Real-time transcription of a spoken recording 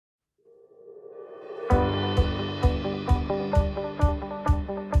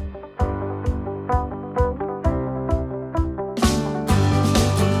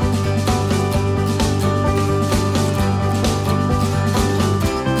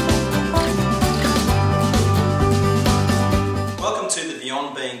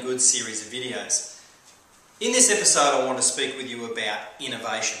In this episode I want to speak with you about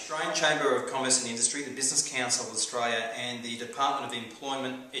innovation. The Australian Chamber of Commerce and Industry, the Business Council of Australia and the Department of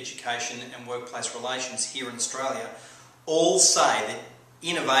Employment, Education and Workplace Relations here in Australia all say that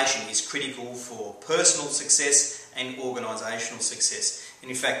innovation is critical for personal success and organisational success.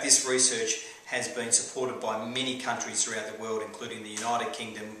 And in fact this research has been supported by many countries throughout the world, including the United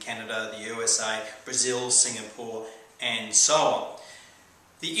Kingdom, Canada, the USA, Brazil, Singapore and so on.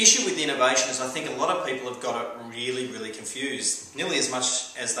 The issue with innovation is I think a lot of people have got it really confused, nearly as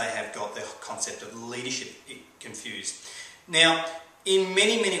much as they have got the concept of leadership confused. Now, in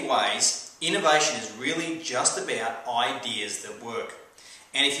many ways, innovation is really just about ideas that work.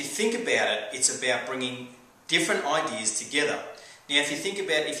 And if you think about it, it's about bringing different ideas together. Now, if you think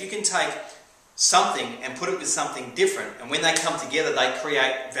about if you can take something and put it with something different, and when they come together they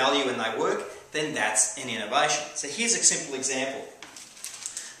create value and they work, then that's an innovation. So here's a simple example.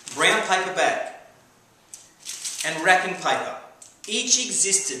 Brown paper bag and wrapping paper each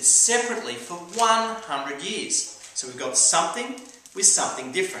existed separately for 100 years. So we've got something with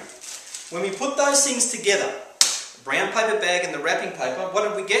something different. When we put those things together, the brown paper bag and the wrapping paper, what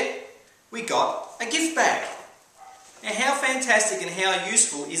did we get? We got a gift bag. Now how fantastic and how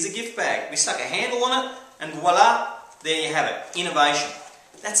useful is a gift bag? We stuck a handle on it and voila, there you have it, innovation.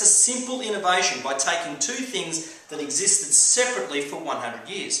 That's a simple innovation by taking two things that existed separately for 100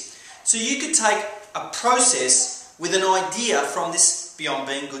 years. So you could take a process with an idea from this Beyond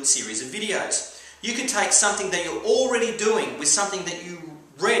Being Good series of videos. You could take something that you're already doing with something that you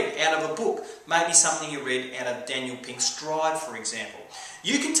read out of a book, maybe something you read out of Daniel Pink's Drive, for example.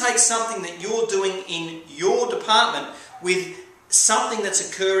 You can take something that you're doing in your department with something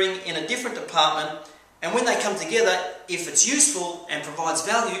that's occurring in a different department, and when they come together, if it's useful and provides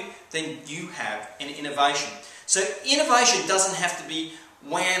value, then you have an innovation. So innovation doesn't have to be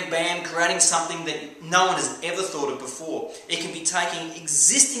wham bam creating something that no one has ever thought of before. It can be taking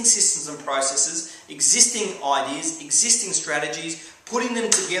existing systems and processes, existing ideas, existing strategies, putting them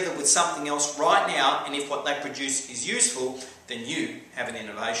together with something else right now, and if what they produce is useful, then you have an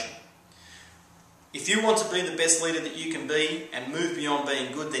innovation. If you want to be the best leader that you can be and move beyond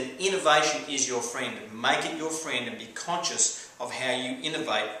being good, then innovation is your friend. Make it your friend and be conscious of how you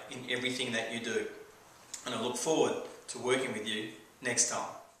innovate in everything that you do. And I look forward to working with you next time.